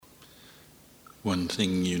One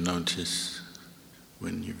thing you notice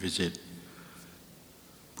when you visit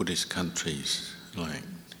Buddhist countries like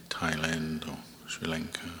Thailand or Sri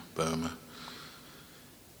Lanka, Burma,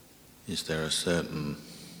 is there are certain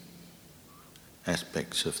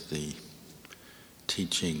aspects of the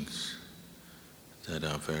teachings that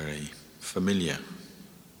are very familiar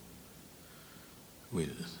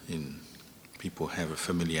people have a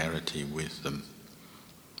familiarity with them.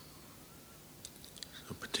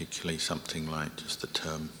 So particularly something like just the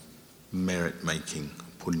term merit-making,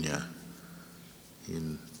 punya,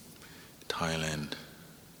 in Thailand.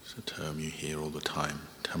 It's a term you hear all the time,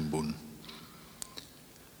 tambun.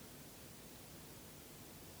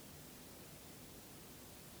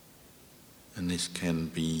 And this can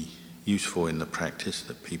be useful in the practice,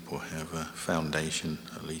 that people have a foundation,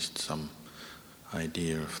 at least some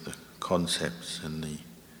idea of the concepts, and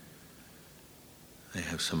they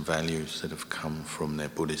have some values that have come from their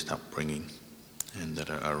Buddhist upbringing and that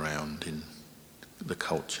are around in the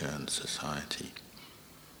culture and society.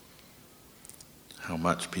 How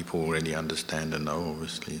much people already understand and know,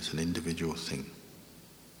 obviously, is an individual thing,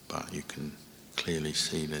 but you can clearly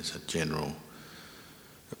see there's a general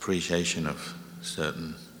appreciation of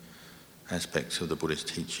certain aspects of the Buddhist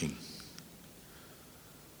teaching.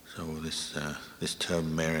 So this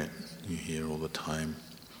term merit you hear all the time.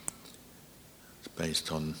 It's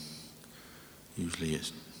based on, usually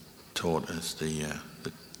it's taught as the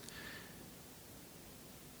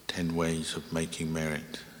 10 ways of making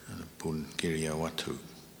merit, pun kiriya watu,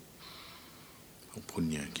 or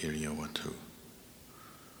punya kiriya watu.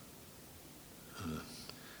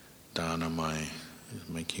 Dhanamai is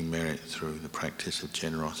making merit through the practice of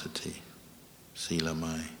generosity.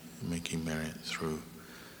 Silamai, making merit through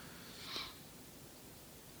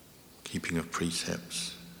keeping of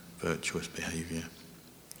precepts, virtuous behavior.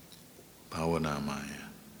 Bhavanamaya,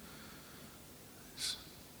 it's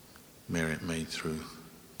merit made through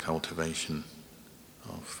cultivation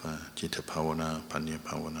of citta bhavana, panya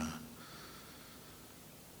bhavana.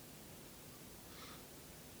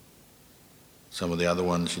 Some of the other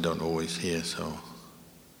ones you don't always hear so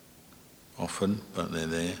often, but they're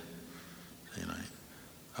there. Say like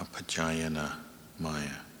apajayana maya,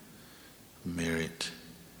 merit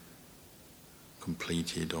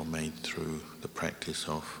completed or made through the practice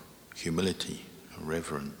of humility,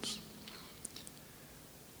 reverence.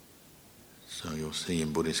 So you'll see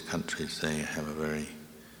in Buddhist countries they have a very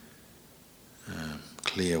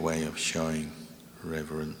clear way of showing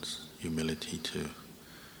reverence, humility to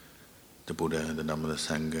the Buddha, the Dhamma, the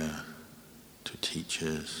Sangha, to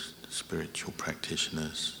teachers, to spiritual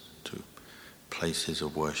practitioners, to places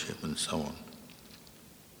of worship and so on.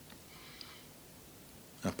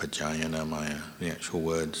 Apajayana maya, the actual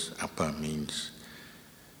words apa means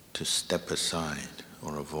to step aside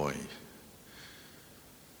or avoid.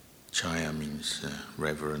 Chaya means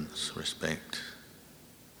reverence, respect.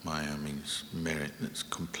 Maya means merit that's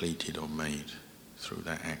completed or made through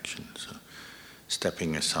that action. So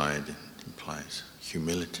stepping aside implies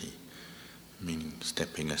humility, meaning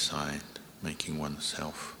stepping aside, making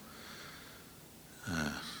oneself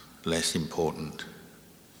less important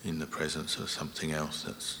in the presence of something else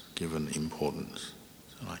that's given importance,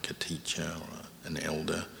 so like a teacher or an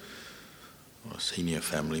elder or a senior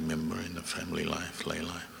family member in the family life, lay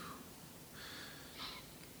life.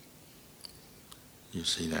 You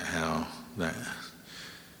see that how that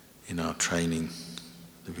in our training,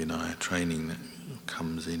 the Vinaya training, that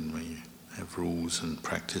comes in where you have rules and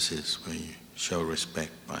practices where you show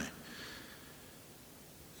respect by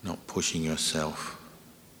not pushing yourself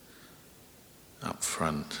up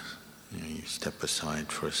front. You step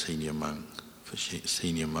aside for a senior monk. If a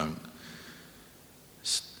senior monk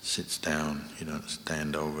sits down, you don't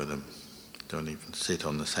stand over them. Don't even sit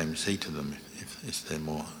on the same seat as them if they're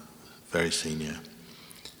more very senior.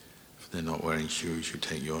 If they're not wearing shoes, you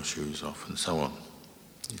take your shoes off, and so on.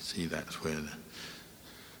 You see, that's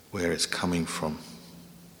where it's coming from.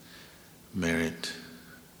 Merit,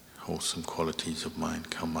 wholesome qualities of mind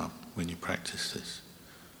come up when you practice this.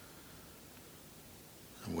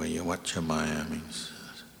 Vayavachamaya means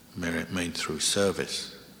merit made through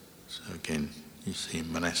service. So again, you see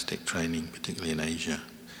in monastic training, particularly in Asia,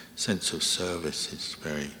 sense of service is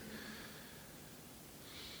very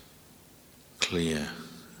clear,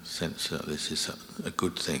 sense that this is a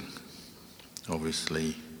good thing.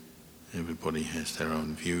 Obviously, everybody has their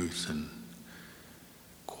own views and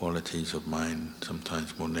qualities of mind,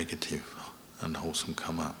 sometimes more negative, unwholesome,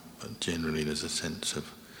 come up, but generally there's a sense of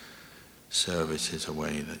service is a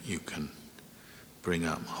way that you can bring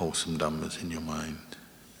up wholesome dhammas in your mind,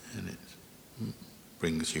 and it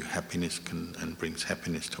brings you happiness and brings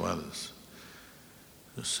happiness to others.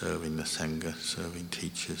 So serving the Sangha, serving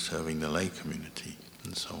teachers, serving the lay community,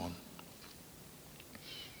 and so on.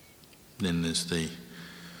 Then there's the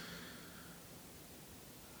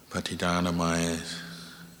Patidana Maya,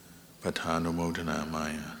 Patanumodana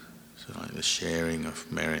Maya, so like the sharing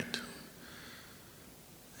of merit.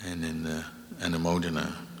 And then the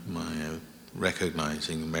Anumodana Maya,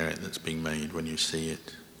 recognizing the merit that's being made when you see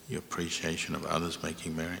it, your appreciation of others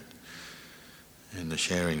making merit, and the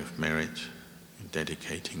sharing of merit,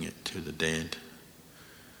 dedicating it to the dead,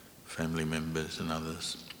 family members and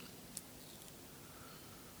others.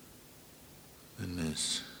 Then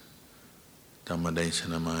there's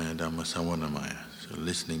Dhammadesana Maya, Dhammasavana Maya, so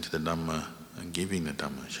listening to the Dhamma and giving the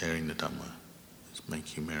Dhamma, sharing the Dhamma, is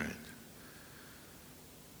making merit.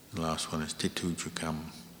 The last one is Titujukam.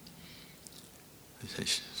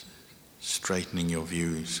 It's straightening your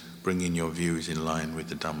views, bringing your views in line with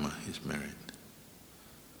the Dhamma is merit.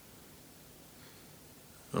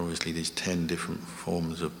 Obviously these 10 different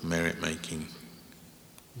forms of merit making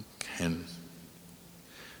can,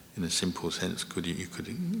 in a simple sense, you could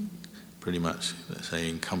pretty much, let's say,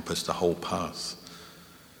 encompass the whole path.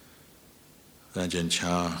 Ajahn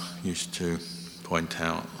Chah used to point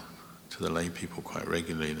out to the lay people quite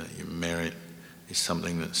regularly that your merit is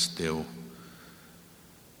something that's still,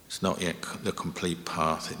 it's not yet the complete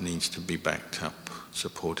path. It needs to be backed up,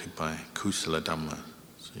 supported by kusala dhamma.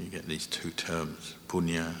 So you get these two terms,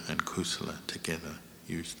 punya and kusala, together,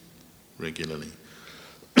 used regularly.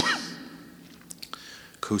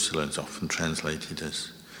 Kusala is often translated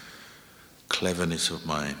as cleverness of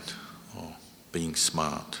mind or being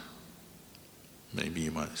smart. Maybe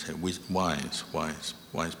you might say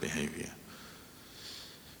wise behavior.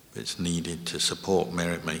 But it's needed to support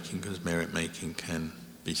merit making, because merit making can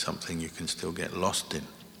be something you can still get lost in.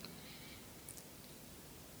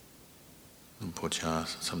 And Pocha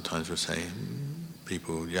sometimes will say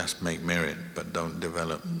people just make merit but don't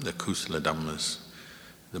develop the kusala dhammas.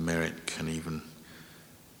 The merit can even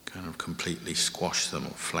kind of completely squash them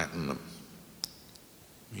or flatten them.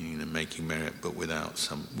 Meaning they're making merit but without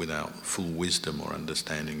full wisdom or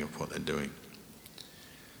understanding of what they're doing.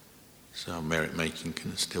 So merit making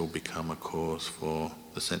can still become a cause for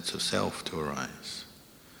the sense of self to arise.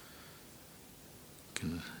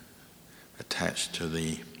 Can attach to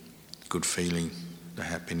the good feeling, the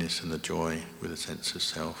happiness and the joy with a sense of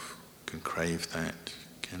self, can crave that,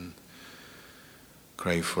 can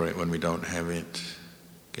crave for it when we don't have it,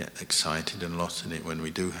 get excited and lost in it when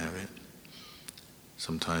we do have it.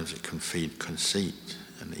 Sometimes it can feed conceit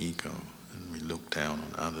and ego, and we look down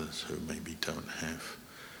on others who maybe don't have,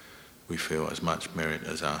 we feel, as much merit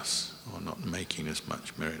as us, or not making as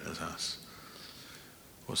much merit as us.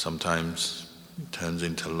 Or sometimes it turns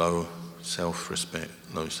into low self-respect,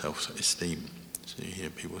 low self-esteem. So you hear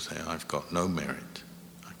people say, I've got no merit,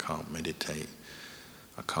 I can't meditate,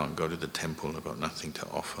 I can't go to the temple, I've got nothing to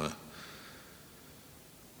offer.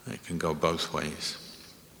 It can go both ways.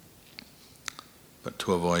 But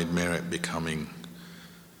to avoid merit becoming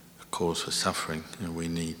a cause for suffering, we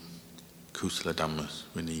need kusala dhammas,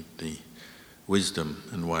 we need the wisdom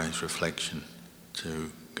and wise reflection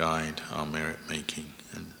to guide our merit making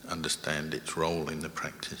and understand its role in the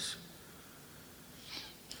practice.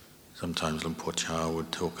 Sometimes Luang Por Chah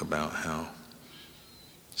would talk about how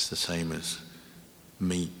it's the same as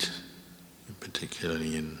meat,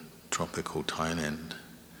 particularly in tropical Thailand.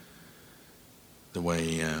 The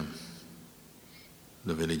way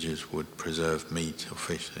the villagers would preserve meat or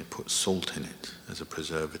fish, they put salt in it as a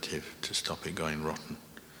preservative to stop it going rotten.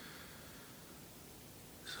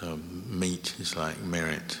 So meat is like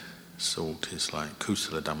merit, salt is like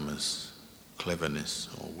kusala dhammas, cleverness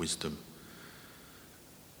or wisdom.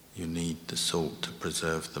 You need the salt to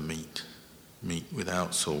preserve the meat. Meat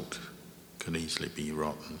without salt can easily be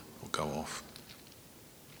rotten or go off.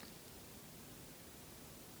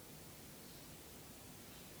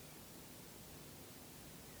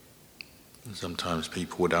 And sometimes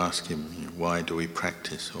people would ask him, why do we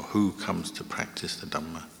practice, or who comes to practice the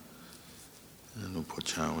Dhamma? And Luang Por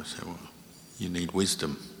Chah would say, well, you need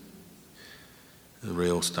wisdom. The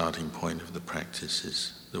real starting point of the practice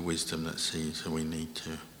is the wisdom that sees that we need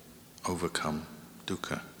to overcome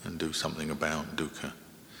dukkha and do something about dukkha.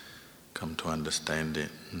 Come to understand it,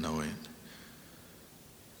 know it.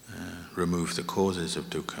 Remove the causes of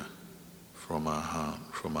dukkha from our heart,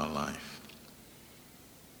 from our life.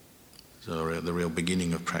 So the real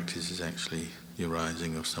beginning of practice is actually the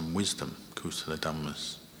arising of some wisdom, kusala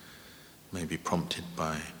dhammas, maybe prompted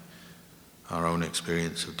by our own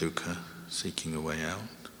experience of dukkha, seeking a way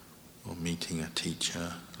out, or meeting a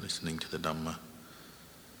teacher, listening to the Dhamma.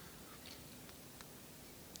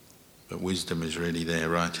 But wisdom is really there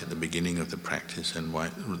right at the beginning of the practice and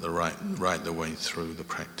right the way through the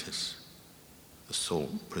practice. The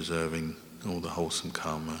salt preserving all the wholesome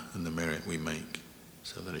karma and the merit we make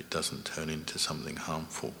so that it doesn't turn into something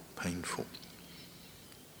harmful, painful.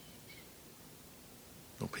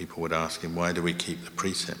 Or people would ask him, why do we keep the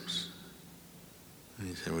precepts? And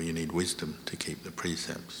he said, well, you need wisdom to keep the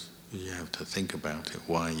precepts. You have to think about it,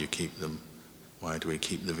 why you keep them. Why do we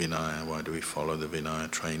keep the Vinaya? Why do we follow the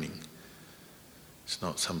Vinaya training? It's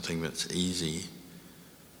not something that's easy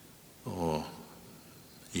or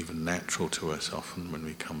even natural to us often when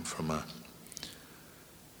we come from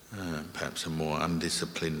perhaps a more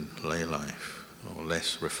undisciplined lay life or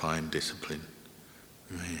less refined discipline.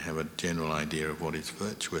 We may have a general idea of what is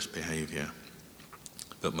virtuous behavior,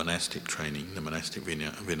 but monastic training, the monastic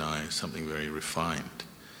Vinaya, is something very refined.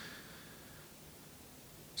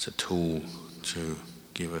 It's a tool to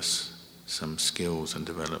give us some skills and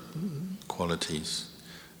develop qualities,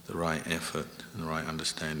 the right effort and the right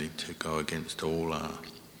understanding to go against all our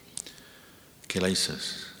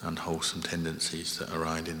kilesas, unwholesome tendencies that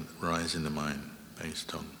arise in the mind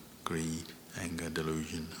based on greed, anger,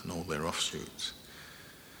 delusion and all their offshoots.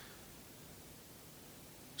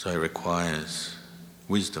 So it requires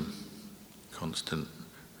wisdom, constant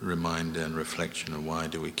reminder and reflection of why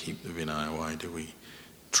do we keep the Vinaya, why do we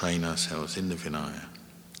train ourselves in the Vinaya,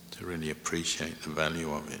 to really appreciate the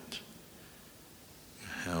value of it,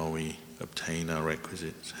 how we obtain our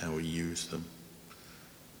requisites, how we use them,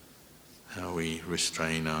 how we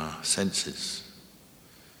restrain our senses,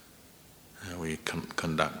 how we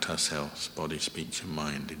conduct ourselves, body, speech and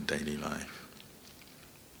mind in daily life.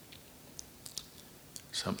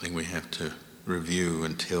 Something we have to review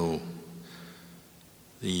until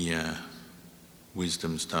the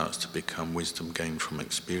wisdom starts to become wisdom gained from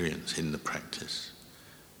experience in the practice.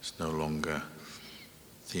 It's no longer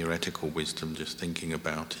theoretical wisdom, just thinking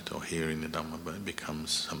about it or hearing the Dhamma, but it becomes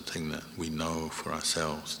something that we know for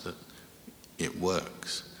ourselves that it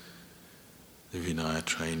works. The Vinaya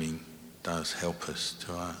training does help us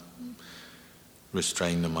to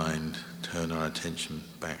restrain the mind, turn our attention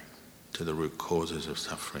back to the root causes of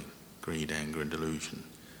suffering, greed, anger and delusion,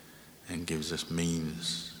 and gives us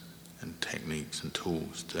means and techniques and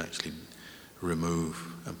tools to actually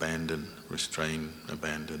remove, abandon, restrain,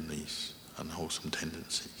 abandon these unwholesome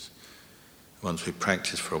tendencies. Once we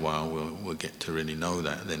practice for a while, we'll get to really know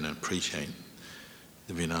that, then appreciate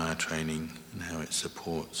the Vinaya training and how it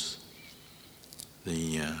supports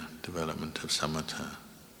the development of samatha,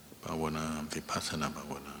 bhavana, vipassana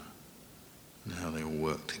bhavana, and how they all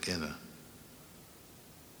work together.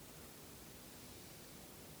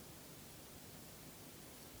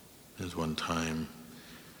 There's one time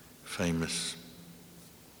famous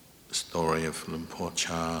story of Luang Por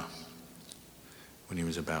Chah when he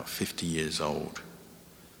was about 50 years old.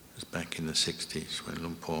 It was back in the 60s when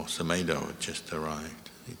Luang Por Sumedho had just arrived.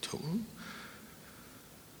 He took Luang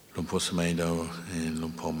Por Sumedho and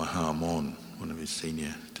Luang Por Mahamon, one of his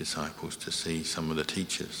senior disciples, to see some of the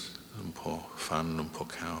teachers, Luang Por Phan, Luang Por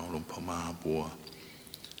Khao, Luang Por Mahabua,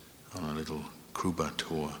 on a little Kruba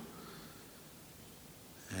tour,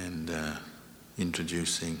 and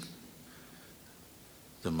introducing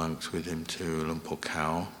the monks with him to Luang Por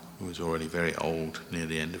Khao, who was already very old, near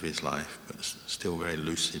the end of his life, but still very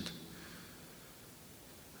lucid.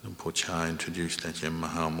 Luang Por Chah introduced Ajahn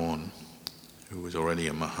Mahamon, who was already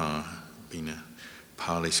a Maha, been a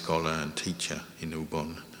Pali scholar and teacher in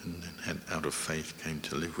Ubon, and then out of faith came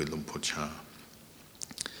to live with Luang Por Chah.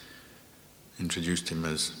 Introduced him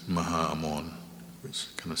as Maha Amon, which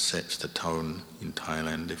kind of sets the tone in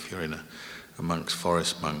Thailand. If you're amongst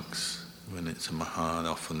forest monks, when it's a Maha,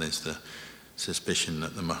 often there's the suspicion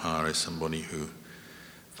that the Maha is somebody who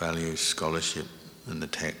values scholarship and the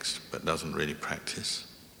text but doesn't really practice,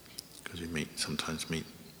 because we sometimes meet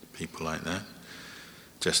people like that,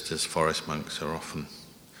 just as forest monks are often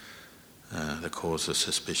the cause of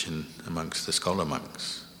suspicion amongst the scholar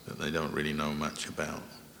monks, that they don't really know much about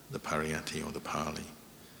the Pariyatti or the Pali.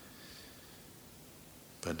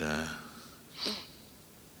 But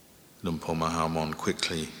Luang Por Mahamon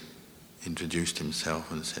quickly introduced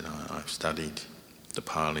himself and said, I've studied the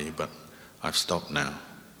Pali, but I've stopped now.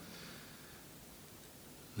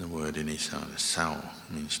 The word in Isan is sao,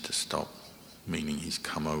 means to stop, meaning he's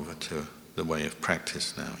come over to the way of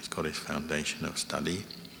practice now. He's got his foundation of study.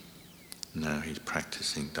 Now he's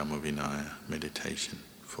practicing Dhamma Vinaya meditation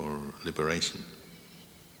for liberation.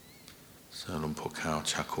 So Luang Por Khao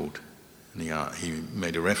chuckled, and he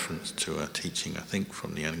made a reference to a teaching, I think,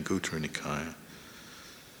 from the Anguttara Nikaya.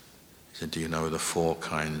 He said, do you know the 4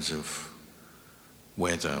 kinds of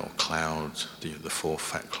weather or clouds, the four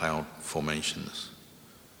fat cloud formations.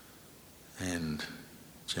 And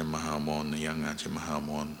Ajahn Mahamon, the young Ajahn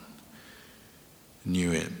Mahamon,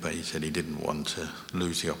 knew it, but he said he didn't want to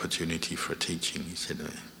lose the opportunity for a teaching. He said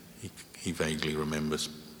he vaguely remembers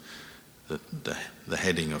the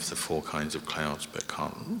heading of the four kinds of clouds, but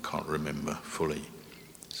can't remember fully,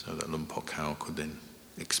 so that Luang Por Khao could then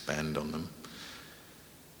expand on them.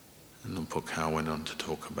 And Luang Por Khao went on to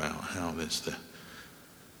talk about how there's the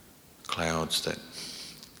clouds that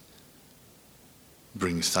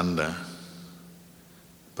bring thunder,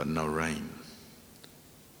 but no rain.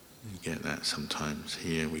 You get that sometimes.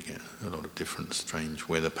 Here we get a lot of different strange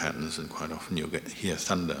weather patterns, and quite often you'll hear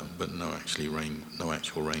thunder, but no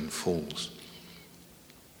actual rain falls.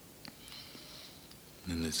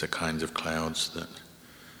 And there's the kinds of clouds that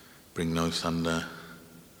bring no thunder,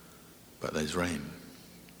 but there's rain.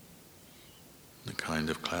 The kind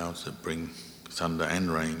of clouds that bring thunder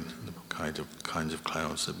and rain, the kinds of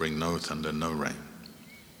clouds that bring no thunder, no rain.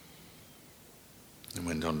 And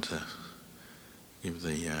went on to give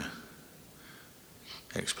the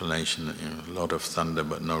explanation that a lot of thunder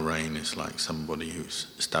but no rain is like somebody who's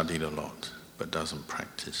studied a lot but doesn't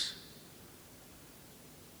practice.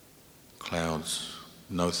 Clouds,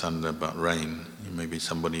 no thunder but rain, maybe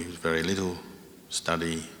somebody who's very little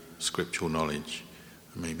study, scriptural knowledge,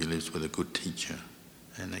 and maybe lives with a good teacher,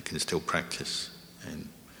 and they can still practice and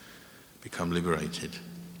become liberated.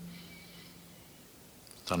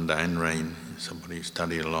 Thunder and rain, somebody who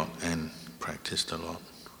studied a lot and practiced a lot.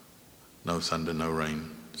 No thunder, no rain,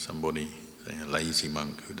 somebody, say, a lazy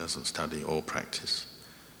monk who doesn't study or practice.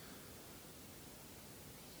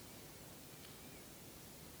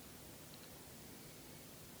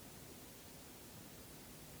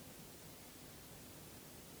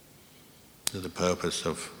 So the purpose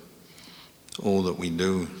of all that we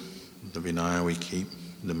do, the Vinaya we keep,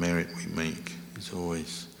 the merit we make, is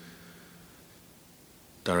always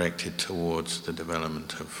directed towards the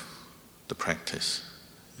development of the practice.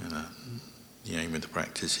 The aim of the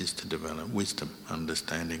practice is to develop wisdom,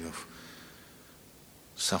 understanding of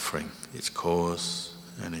suffering, its cause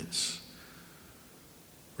and its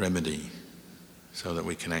remedy, so that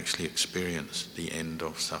we can actually experience the end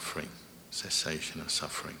of suffering, cessation of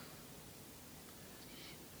suffering.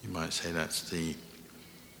 You might say that's the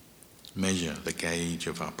measure, the gauge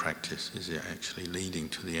of our practice. Is it actually leading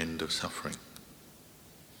to the end of suffering?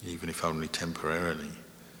 Even if only temporarily.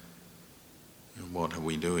 And what are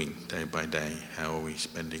we doing day by day? How are we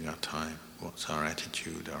spending our time? What's our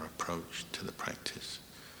attitude, our approach to the practice?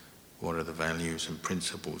 What are the values and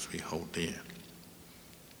principles we hold dear?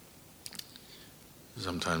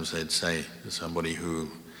 Sometimes they'd say to somebody who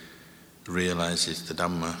realizes the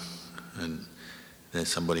Dhamma, and there's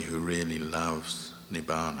somebody who really loves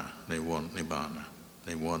Nibbana. They want Nibbana.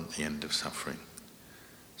 They want the end of suffering.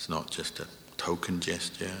 It's not just a token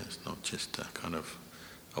gesture. It's not just a kind of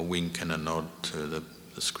a wink and a nod to the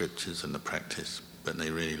scriptures and the practice, but they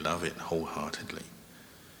really love it wholeheartedly.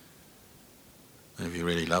 And if you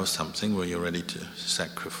really love something, well, you're ready to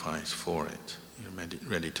sacrifice for it. You're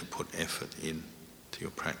ready to put effort in to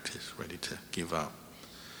your practice, ready to give up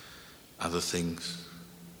other things,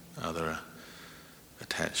 other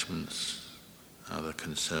attachments, other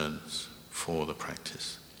concerns for the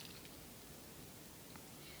practice.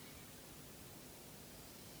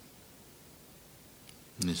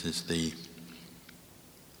 And this is the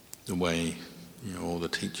way, all the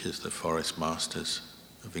teachers, the forest masters,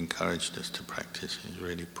 have encouraged us to practice, is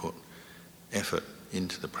really put effort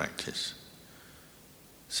into the practice,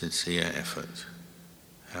 sincere effort,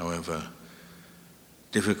 however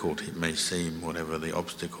difficult it may seem, whatever the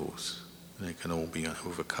obstacles, they can all be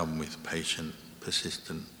overcome with patient,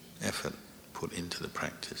 persistent effort put into the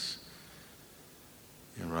practice.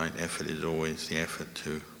 Right effort is always the effort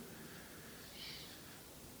to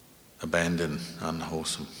abandon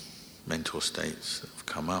unwholesome mental states that have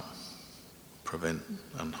come up, prevent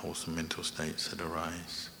unwholesome mental states that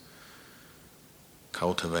arise,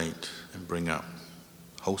 cultivate and bring up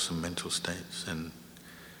wholesome mental states, and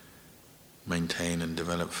maintain and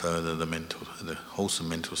develop further the wholesome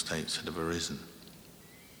mental states that have arisen.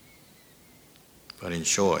 But in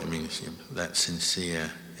short, it means that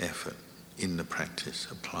sincere effort in the practice,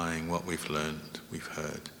 applying what we've learned, we've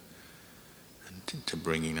heard, and to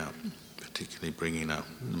bringing up, particularly bringing up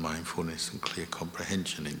mindfulness and clear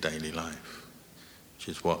comprehension in daily life, which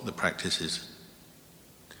is what the practice is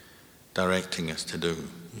directing us to do.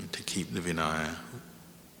 To keep the Vinaya,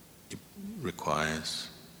 it requires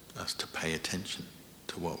us to pay attention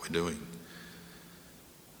to what we're doing,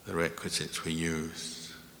 the requisites we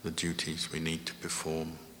use, the duties we need to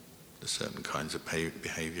perform the certain kinds of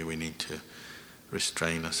behavior we need to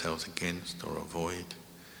restrain ourselves against or avoid.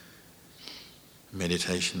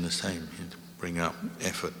 Meditation the same, to bring up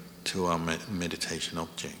effort to our meditation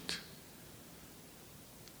object.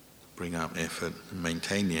 Bring up effort and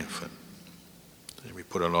maintain the effort. So we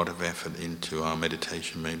put a lot of effort into our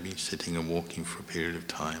meditation, maybe sitting and walking for a period of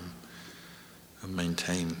time, and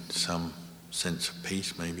maintain some sense of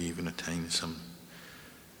peace, maybe even attain some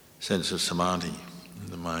sense of samadhi. And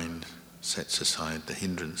the mind sets aside the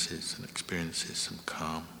hindrances and experiences some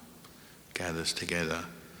calm, gathers together.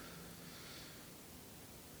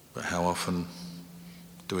 But how often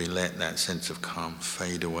do we let that sense of calm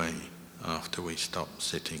fade away after we stop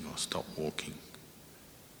sitting or stop walking?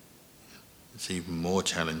 It's even more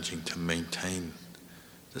challenging to maintain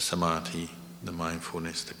the samadhi, the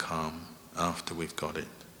mindfulness, the calm after we've got it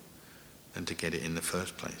than to get it in the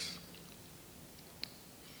first place.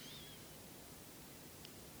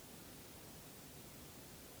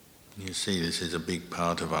 You see, this is a big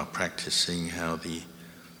part of our practice, seeing how the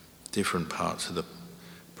different parts of the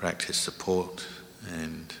practice support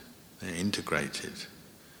and they're integrated.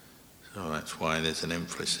 So that's why there's an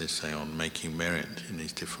emphasis, say, on making merit in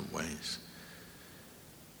these different ways.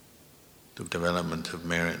 The development of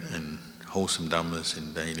merit and wholesome dhammas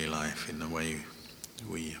in daily life, in the way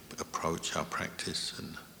we approach our practice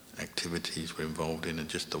and activities we're involved in, and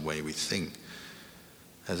just the way we think,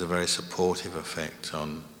 has a very supportive effect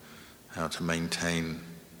on how to maintain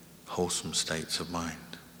wholesome states of mind.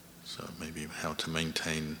 So maybe how to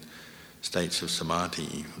maintain states of samadhi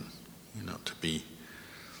even, not to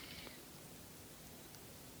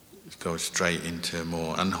go straight into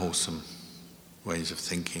more unwholesome ways of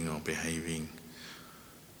thinking or behaving,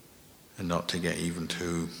 and not to get even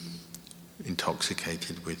too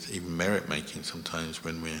intoxicated with even merit making. Sometimes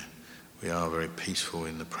when we are very peaceful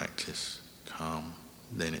in the practice, calm,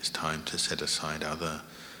 then it's time to set aside other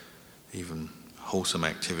even wholesome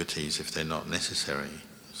activities if they're not necessary,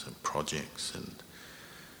 some projects and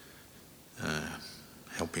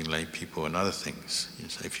helping lay people and other things.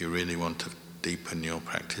 So if you really want to deepen your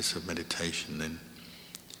practice of meditation, then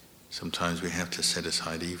sometimes we have to set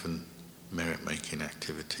aside even merit-making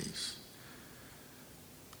activities.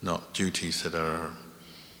 Not duties that are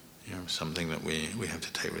something that we have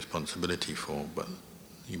to take responsibility for, but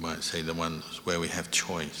you might say the ones where we have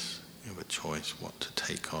choice. We have a choice what to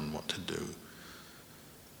take on, what to do.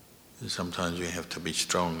 And sometimes we have to be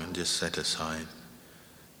strong and just set aside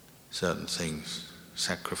certain things,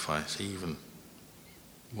 sacrifice even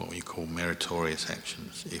what we call meritorious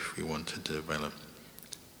actions if we want to develop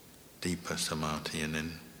deeper samadhi and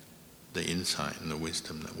then the insight and the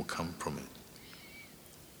wisdom that will come from it.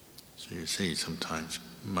 So you see sometimes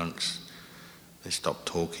monks, they stop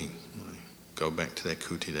talking, they go back to their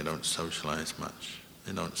kuti, they don't socialize much.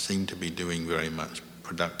 They don't seem to be doing very much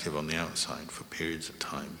productive on the outside for periods of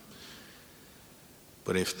time.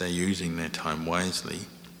 But if they're using their time wisely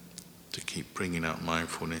to keep bringing out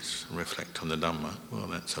mindfulness and reflect on the Dhamma, well,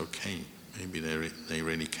 that's okay. Maybe they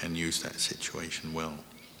really can use that situation well.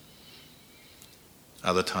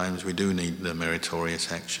 Other times we do need the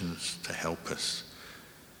meritorious actions to help us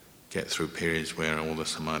get through periods where all the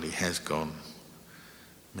samadhi has gone.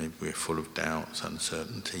 Maybe we're full of doubts,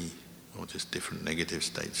 uncertainty, or just different negative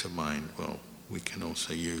states of mind. Well, we can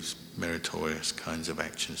also use meritorious kinds of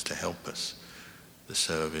actions to help us. The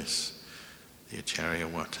service, the acharya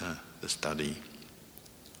vata, the study.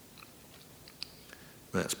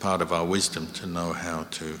 That's part of our wisdom, to know how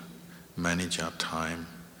to manage our time,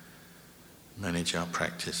 manage our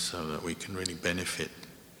practice so that we can really benefit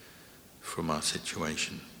from our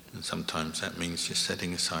situation. And sometimes that means just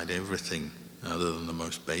setting aside everything other than the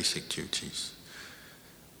most basic duties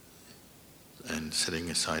and setting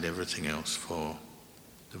aside everything else for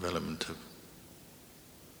development of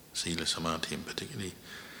sila samadhi, and particularly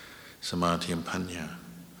samadhi and panya.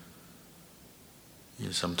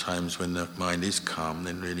 Sometimes when the mind is calm,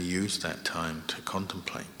 then really use that time to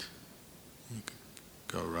contemplate. You can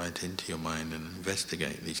go right into your mind and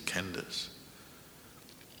investigate these khandhas.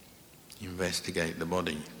 Investigate the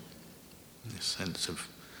body, this sense of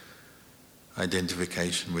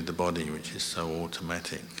identification with the body, which is so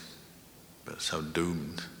automatic but so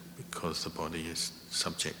doomed because the body is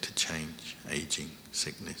subject to change, aging,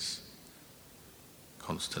 sickness,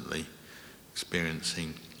 constantly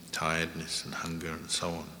experiencing tiredness and hunger and so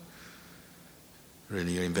on.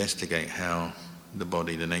 Really investigate how the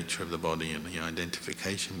body, the nature of the body and the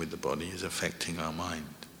identification with the body is affecting our mind.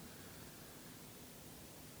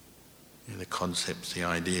 The concepts, the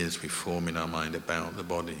ideas we form in our mind about the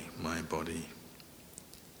body, my body,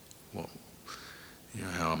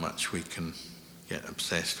 how much we can get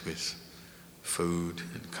obsessed with food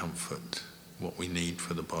and comfort, what we need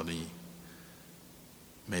for the body,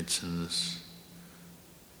 medicines,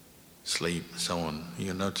 sleep, so on.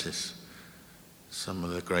 You'll notice some of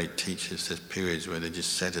the great teachers, there's periods where they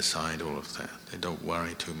just set aside all of that. They don't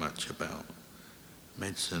worry too much about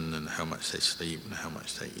medicine and how much they sleep and how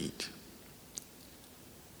much they eat.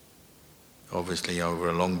 Obviously, over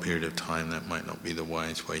a long period of time, that might not be the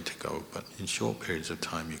wise way to go, but in short periods of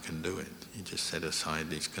time, you can do it. You just set aside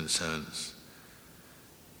these concerns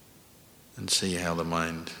and see how the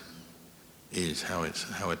mind is, how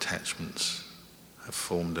attachments have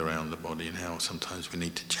formed around the body, and how sometimes we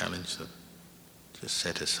need to challenge them. Just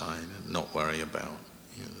set aside and not worry about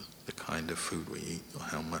the kind of food we eat or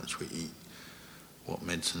how much we eat, what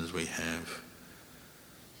medicines we have,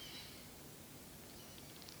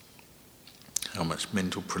 how much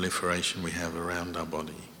mental proliferation we have around our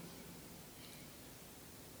body.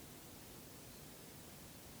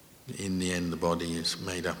 In the end, the body is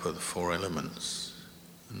made up of the 4 elements,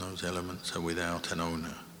 and those elements are without an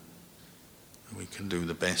owner. And we can do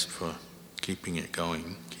the best for keeping it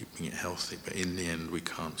going, keeping it healthy, but in the end we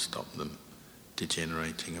can't stop them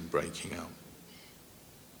degenerating and breaking up.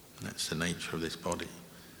 And that's the nature of this body.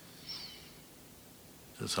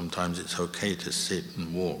 So sometimes it's okay to sit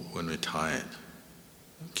and walk when we're tired.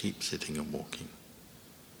 Keep sitting and walking.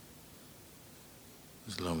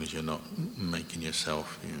 As long as you're not making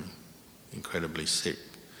yourself incredibly sick.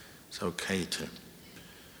 It's okay to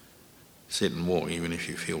sit and walk even if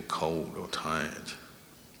you feel cold or tired,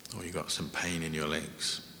 or you've got some pain in your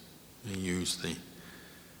legs. You use the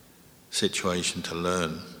situation to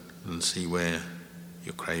learn and see where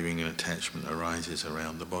your craving and attachment arises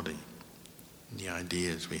around the body. The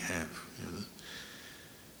ideas we have.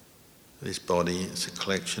 This body is a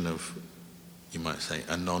collection of, you might say,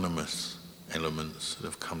 anonymous elements that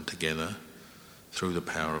have come together through the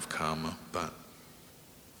power of karma, but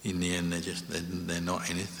in the end they're not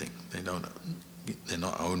anything. They're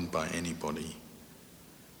not owned by anybody.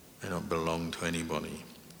 They don't belong to anybody.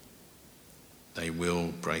 They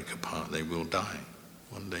will break apart, they will die.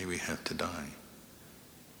 One day we have to die.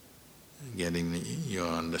 Getting your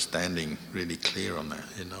understanding really clear on that,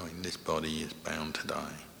 knowing this body is bound to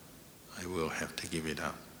die. I will have to give it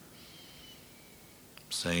up.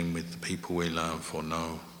 Same with the people we love or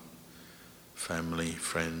know, family,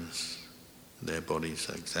 friends, their bodies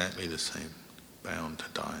are exactly the same, bound to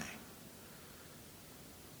die.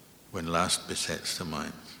 When lust besets the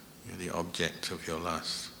mind, the object of your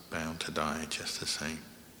lust, bound to die just the same.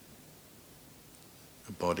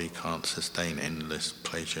 The body can't sustain endless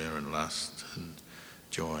pleasure and lust and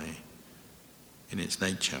joy in its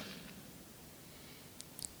nature.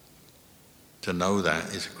 To know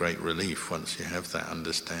that is a great relief. Once you have that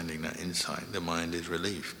understanding, that insight, the mind is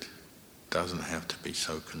relieved. It doesn't have to be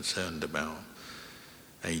so concerned about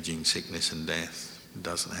aging, sickness and death. It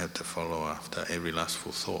doesn't have to follow after every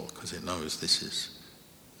lustful thought, because it knows this is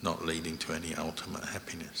not leading to any ultimate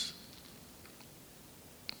happiness.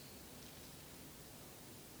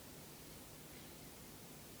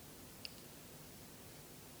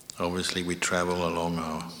 Obviously we travel along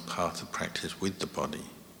our path of practice with the body,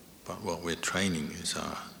 but what we're training is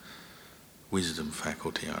our wisdom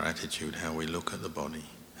faculty, our attitude, how we look at the body,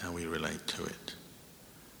 how we relate to it,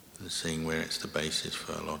 and seeing where it's the basis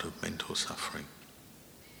for a lot of mental suffering.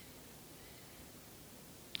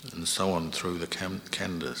 And so on through the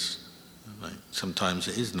khandhas. Sometimes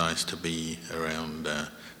it is nice to be around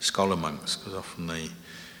scholar monks, because often they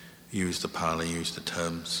use the Pali, use the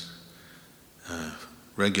terms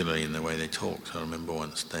regularly in the way they talk. So I remember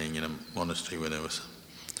once staying in a monastery where there was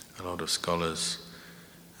a lot of scholars,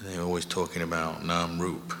 and they were always talking about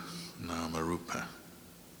Nam-rup, Nama-rupa.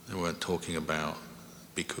 They weren't talking about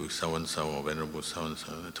Bhikkhu so-and-so or Venerable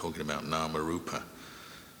so-and-so, they're talking about Nama-rupa.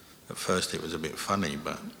 At first it was a bit funny,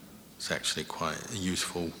 but it's actually quite a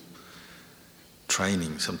useful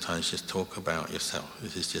training. Sometimes just talk about yourself.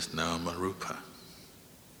 This is just Nama-rupa.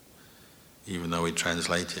 Even though we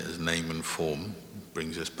translate it as name and form, it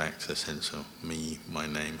brings us back to the sense of me, my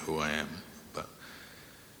name, who I am. But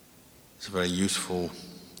it's a very useful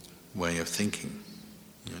way of thinking.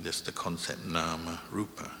 Just the concept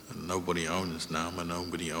Nama-rupa. And nobody owns Nama,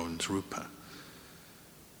 nobody owns Rupa.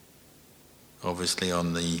 Obviously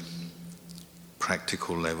on the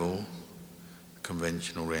practical level,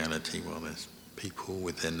 conventional reality, well, there's people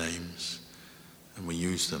with their names, and we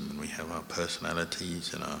use them, and we have our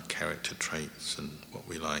personalities and our character traits and what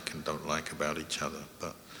we like and don't like about each other.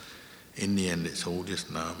 But in the end, it's all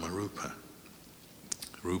just Nama-rupa.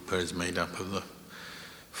 Rupa is made up of the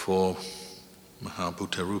 4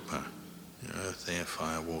 Mahabhuta Rupa, earth, air,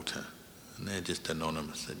 fire, water. and they're just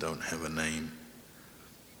anonymous. They don't have a name,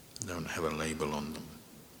 don't have a label on them.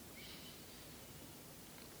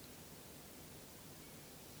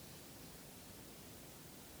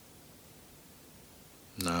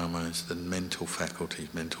 Nama is the mental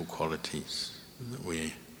faculties, mental qualities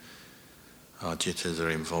that our jittas are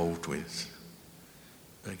involved with.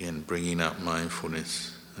 Again, bringing up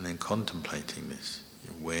mindfulness and then contemplating this.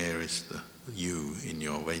 Where is the you in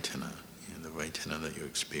your Vedana? The Vedana that you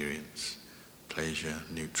experience, pleasure,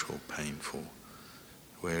 neutral, painful.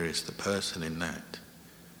 Where is the person in that?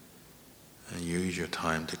 And use your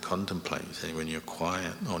time to contemplate. So when you're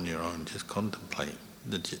quiet on your own, just contemplate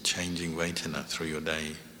the changing Vedana through your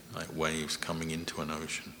day, like waves coming into an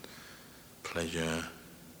ocean. Pleasure,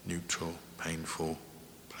 neutral, painful,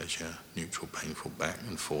 pleasure, neutral, painful, back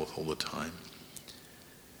and forth all the time.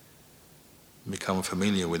 Become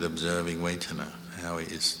familiar with observing Vedana, how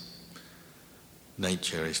it is.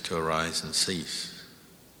 Nature is to arise and cease.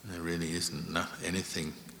 There really isn't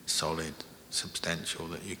anything solid, substantial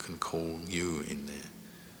that you can call you in there.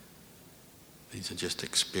 These are just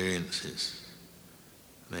experiences.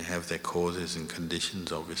 They have their causes and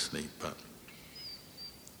conditions, obviously, but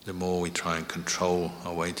the more we try and control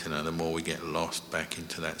our Vedana, the more we get lost back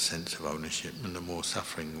into that sense of ownership, and the more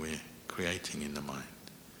suffering we're creating in the mind.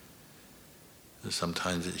 And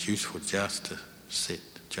sometimes it's useful just to sit,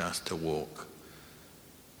 just to walk,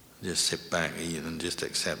 just sit back, eat, and just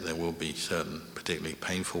accept there will be certain particularly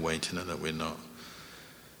painful Vedana that we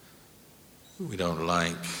don't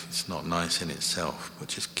like, it's not nice in itself, but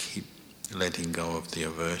just keep letting go of the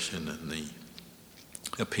aversion and the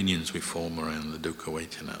opinions we form around the dukkha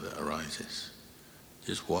Vedana that arises.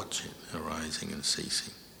 Just watch it arising and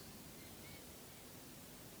ceasing.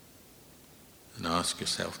 And ask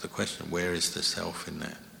yourself the question, where is the self in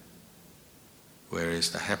that? Where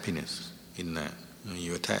is the happiness in that?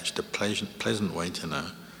 You attach to pleasant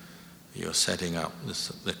Vedana, you're setting up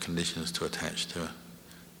the conditions to attach to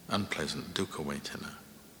unpleasant dukkha Vedana.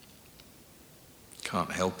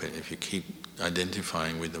 Can't help it if you keep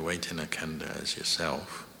identifying with the Vedana khandha as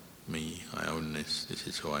yourself, me, I own this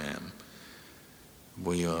is who I am.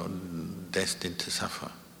 We are destined to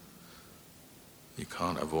suffer. You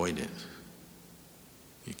can't avoid it.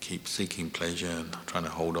 You keep seeking pleasure and trying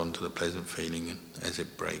to hold on to the pleasant feeling, and as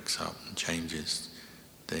it breaks up and changes,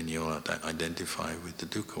 then you'll identify with the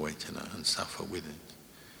dukkha Vedana and suffer with it.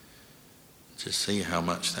 Just see how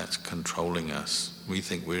much that's controlling us. We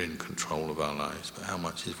think we're in control of our lives, but how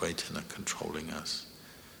much is Vedana controlling us?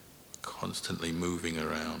 Constantly moving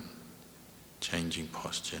around, changing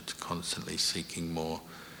posture, constantly seeking more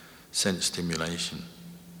sense stimulation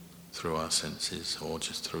through our senses or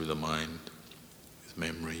just through the mind with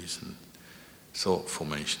memories and thought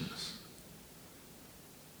formations.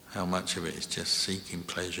 How much of it is just seeking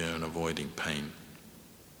pleasure and avoiding pain?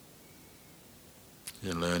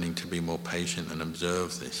 You're learning to be more patient and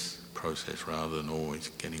observe this process rather than always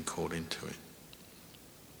getting caught into it.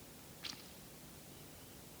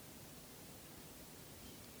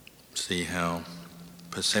 See how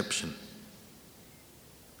perception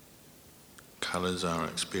colours our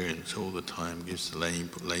experience all the time, gives the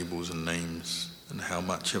labels and names, and how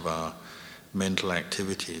much of our mental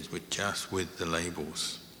activity is with the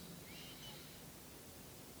labels.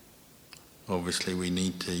 Obviously we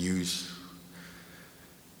need to use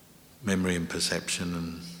memory and perception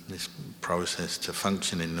and this process to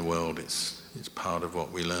function in the world. It's part of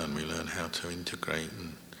what we learn. We learn how to integrate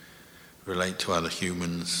and relate to other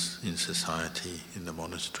humans in society, in the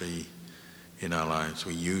monastery, in our lives.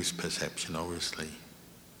 We use perception, obviously.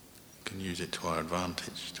 We can use it to our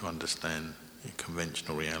advantage to understand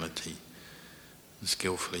conventional reality and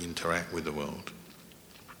skillfully interact with the world.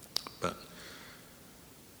 But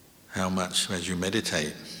how much, as you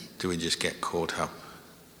meditate, do we just get caught up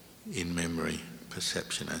in memory,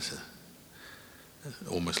 perception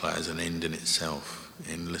almost like as an end in itself,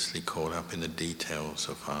 endlessly caught up in the details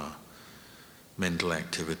of our mental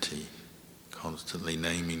activity, constantly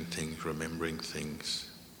naming things, remembering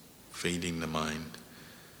things, feeding the mind,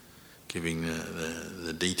 giving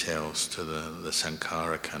the details to the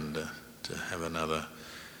sankhara khandha to have another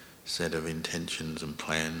set of intentions and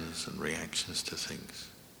plans and reactions to things.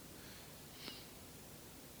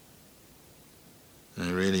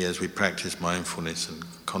 And really, as we practice mindfulness and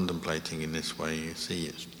contemplating in this way, you see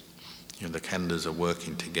the khandhas are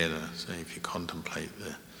working together. So if you contemplate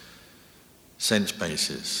the sense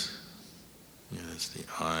bases, there's the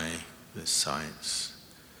eye, the sights,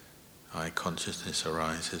 eye consciousness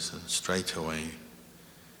arises, and straight away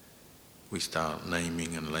we start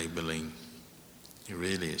naming and labeling.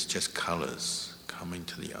 Really, it's just colours coming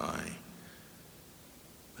to the eye.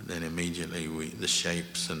 But then immediately the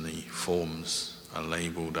shapes and the forms are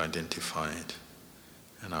labelled, identified,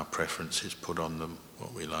 and our preferences put on them,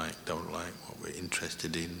 what we like, don't like, what we're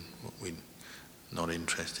interested in, what we're not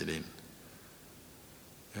interested in.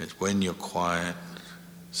 And it's when you're quiet,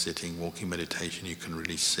 sitting, walking meditation, you can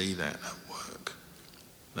really see that at work,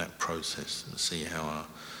 that process, and see how our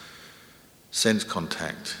sense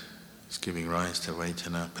contact is giving rise to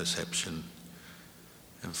Vedana, perception,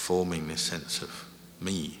 and forming this sense of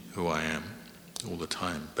me, who I am, all the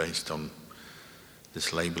time, based on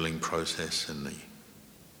this labelling process and the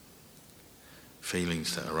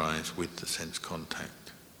feelings that arise with the sense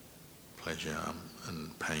contact, pleasure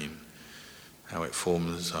and pain, how it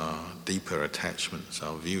forms our deeper attachments,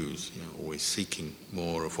 our views, always seeking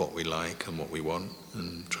more of what we like and what we want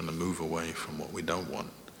and trying to move away from what we don't want.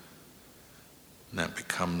 And that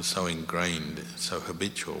becomes so ingrained, so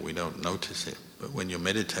habitual, we don't notice it. But when you're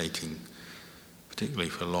meditating, particularly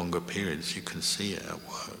for longer periods, you can see it at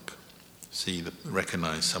work.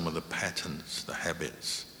 Recognize some of the patterns, the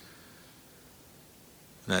habits.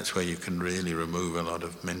 And that's where you can really remove a lot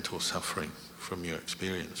of mental suffering from your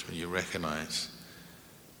experience, when you recognize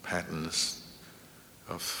patterns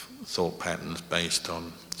of thought patterns based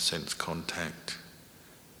on sense contact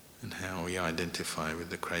and how we identify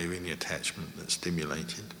with the craving, the attachment that's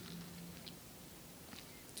stimulated.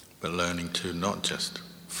 But learning to not just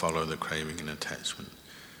follow the craving and attachment,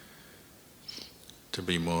 to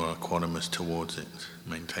be more equanimous towards it,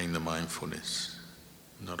 maintain the mindfulness,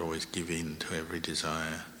 not always give in to every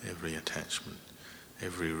desire, every attachment,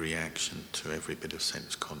 every reaction to every bit of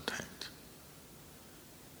sense contact.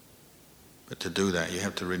 But to do that, you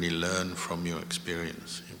have to really learn from your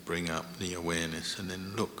experience. You bring up the awareness and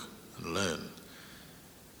then look and learn.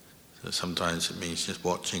 So sometimes it means just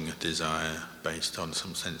watching a desire based on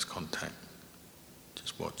some sense contact.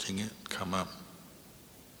 Just watching it come up,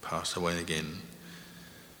 pass away again,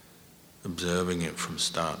 observing it from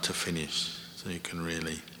start to finish, so you can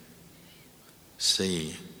really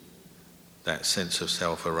see that sense of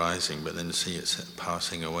self arising, but then see it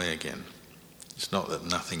passing away again. It's not that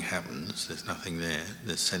nothing happens, there's nothing there,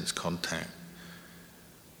 there's sense contact.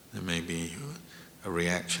 There may be a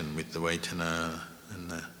reaction with the Vedana and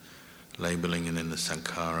the labelling, and then the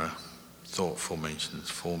sankhara, thought formations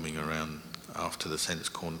forming around after the sense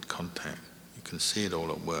contact. You can see it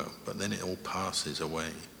all at work, but then it all passes away.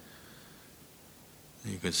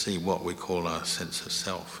 You can see what we call our sense of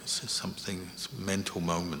self. It's just something, it's mental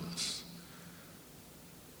moments.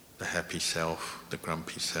 The happy self, the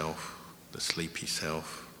grumpy self, the sleepy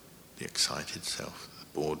self, the excited self,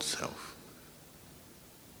 the bored self.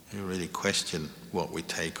 You really question what we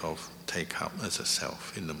take up as a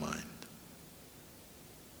self in the mind.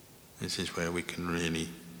 This is where we can really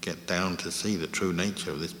get down to see the true nature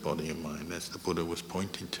of this body and mind, as the Buddha was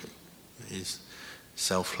pointing to. It is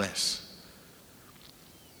selfless.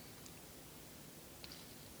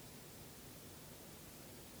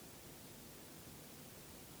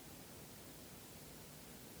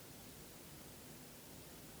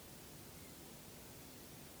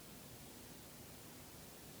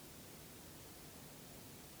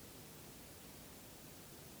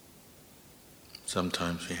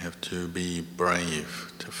 Sometimes we have to be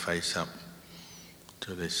brave to face up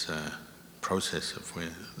to this process of where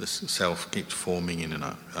the self keeps forming in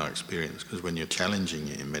our experience. Because when you're challenging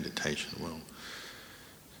it in meditation, well,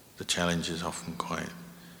 the challenge is often quite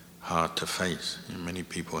hard to face. And many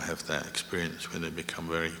people have that experience where they become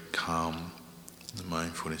very calm. The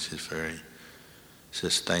mindfulness is very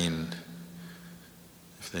sustained.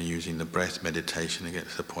 If they're using the breath meditation, they get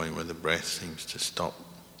to the point where the breath seems to stop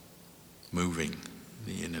moving,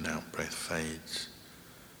 the in and out breath fades.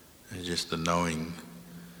 And just the knowing,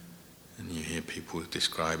 and you hear people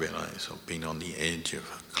describe it like sort of being on the edge of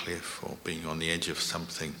a cliff or being on the edge of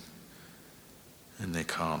something, and they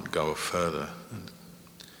can't go further. And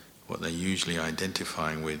what they're usually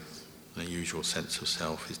identifying with, their usual sense of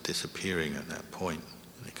self, is disappearing at that point.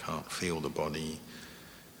 They can't feel the body,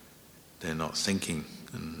 they're not thinking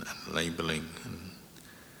and labelling, and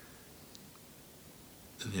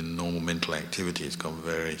the normal mental activity has gone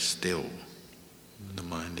very still. The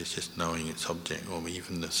mind is just knowing its object, or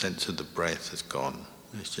even the sense of the breath has gone.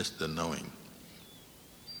 It's just the knowing.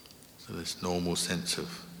 So this normal sense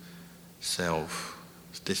of self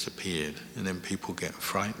has disappeared, and then people get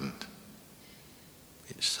frightened.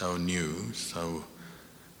 It's so new, so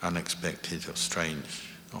unexpected or strange.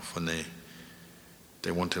 Often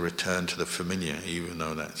they want to return to the familiar, even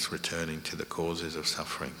though that's returning to the causes of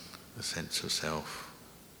suffering, the sense of self,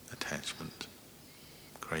 attachment,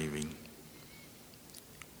 craving.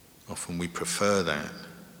 Often we prefer that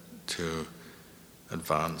to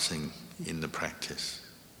advancing in the practice.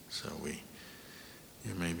 So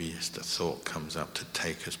maybe just a thought comes up to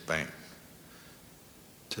take us back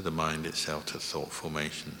to the mind itself, to thought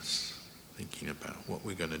formations, thinking about what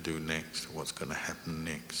we're going to do next, what's going to happen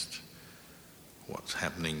next, what's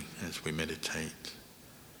happening as we meditate.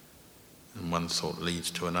 And one thought leads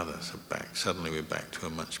to another, so suddenly we're back to a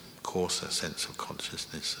much coarser sense of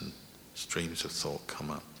consciousness, and streams of thought come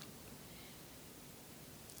up.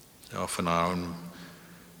 So often our own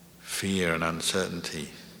fear and uncertainty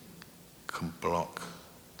can block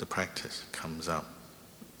the practice. It comes up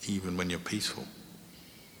even when you're peaceful.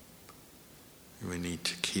 We need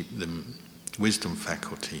to keep the wisdom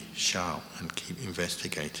faculty sharp and keep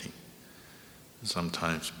investigating. And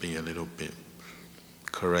sometimes be a little bit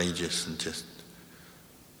courageous and just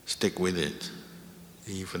stick with it,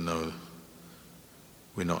 even though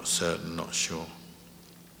we're not certain, not sure.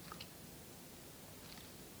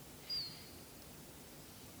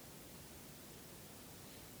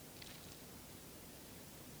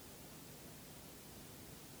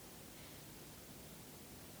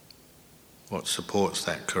 What supports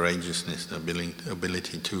that courageousness, the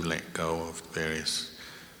ability to let go of various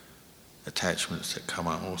attachments that come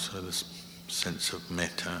up, also this sense of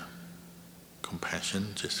metta, compassion,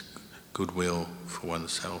 just goodwill for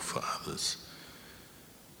oneself, for others.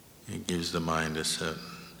 It gives the mind a certain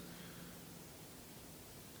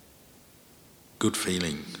good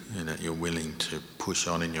feeling, that you're willing to push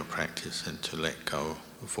on in your practice and to let go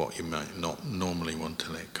of what you might not normally want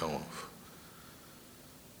to let go of.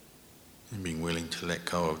 And being willing to let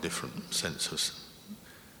go of different sense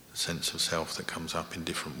of self that comes up in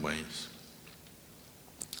different ways.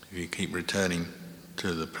 If you keep returning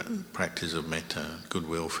to the practice of metta,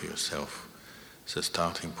 goodwill for yourself, as a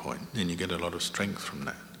starting point, then you get a lot of strength from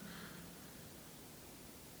that.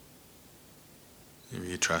 If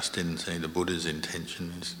you trust in, say, the Buddha's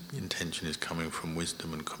intention is coming from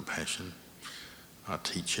wisdom and compassion, our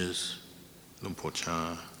teachers,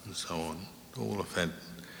 Lumpur and so on, all of that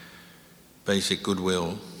basic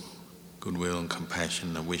goodwill and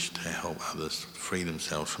compassion, a wish to help others free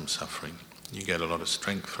themselves from suffering. You get a lot of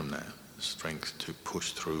strength from that, the strength to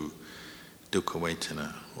push through dukkha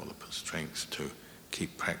vedana, all the strength to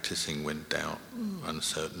keep practicing when doubt,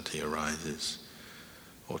 uncertainty arises,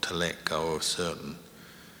 or to let go of certain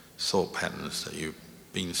thought patterns that you've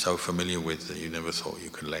been so familiar with that you never thought you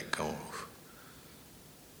could let go of.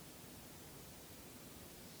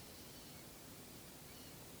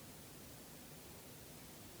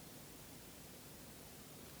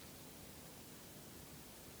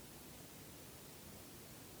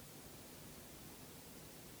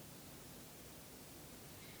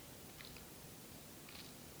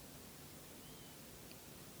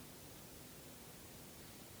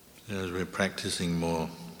 As we're practicing more,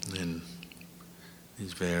 then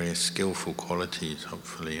these various skillful qualities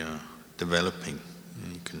hopefully are developing,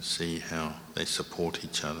 and you can see how they support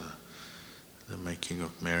each other. The making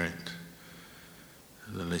of merit,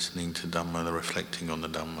 the listening to Dhamma, the reflecting on the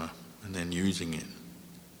Dhamma, and then using it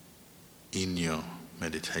in your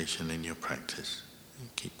meditation, in your practice. You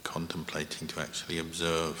keep contemplating to actually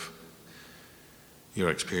observe your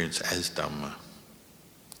experience as Dhamma.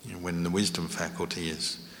 When the wisdom faculty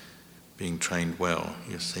is being trained well,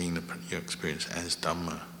 you're seeing your experience as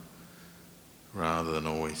Dhamma, rather than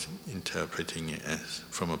always interpreting it as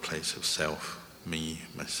from a place of self, me,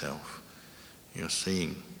 myself. You're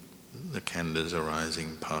seeing the khandhas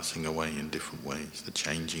arising, passing away in different ways, the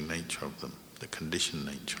changing nature of them, the conditioned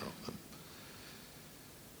nature of them.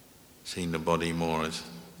 Seeing the body more as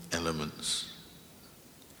elements,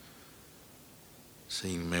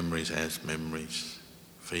 seeing memories as memories,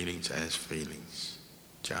 feelings as feelings,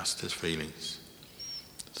 just as feelings,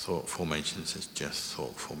 thought formations as just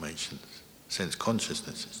thought formations, sense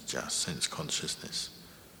consciousness as just sense consciousness.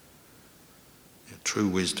 True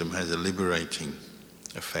wisdom has a liberating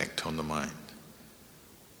effect on the mind.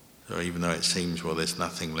 So even though it seems, well, there's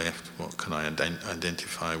nothing left, what can I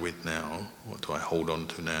identify with now? What do I hold on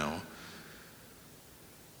to now?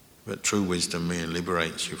 But true wisdom merely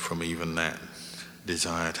liberates you from even that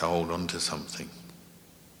desire to hold on to something.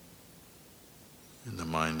 And the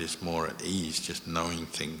mind is more at ease, just knowing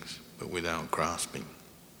things, but without grasping.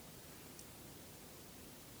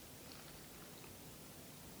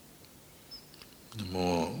 The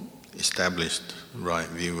more established right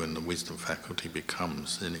view and the wisdom faculty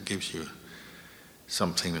becomes, then it gives you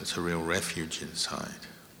something that's a real refuge inside.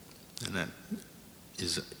 And that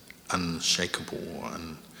is unshakable or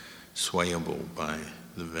unswayable by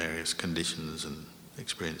the various conditions and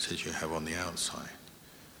experiences you have on the outside.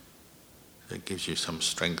 It gives you some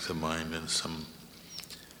strength of mind and some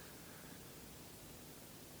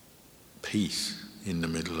peace in the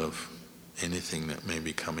middle of anything that may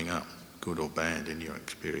be coming up, good or bad, in your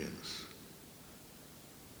experience.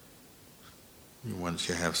 Once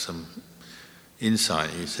you have some insight,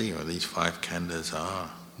 you see, these 5 khandhas are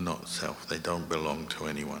not self. They don't belong to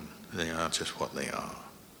anyone. They are just what they are.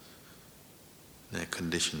 They're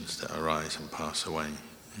conditions that arise and pass away.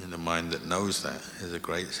 And the mind that knows that has a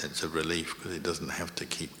great sense of relief, because it doesn't have to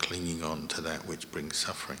keep clinging on to that which brings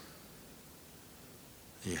suffering.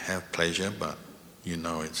 You have pleasure, but you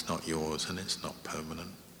know it's not yours and it's not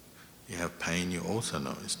permanent. You have pain, you also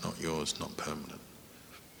know it's not yours, not permanent.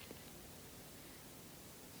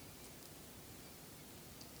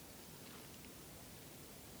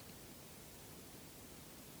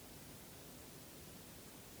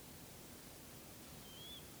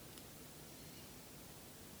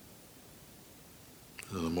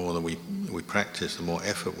 So the more that we practice, the more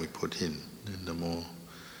effort we put in, and the more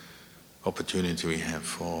opportunity we have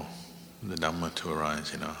for the Dhamma to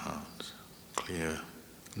arise in our hearts. Clear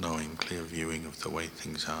knowing, clear viewing of the way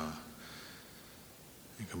things are.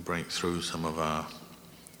 You can break through some of our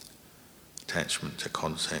attachment to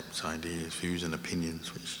concepts, ideas, views and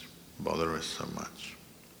opinions which bother us so much.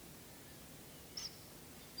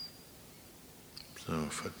 So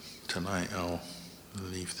for tonight I'll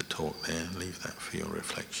leave the talk there, leave that for your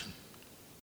reflection.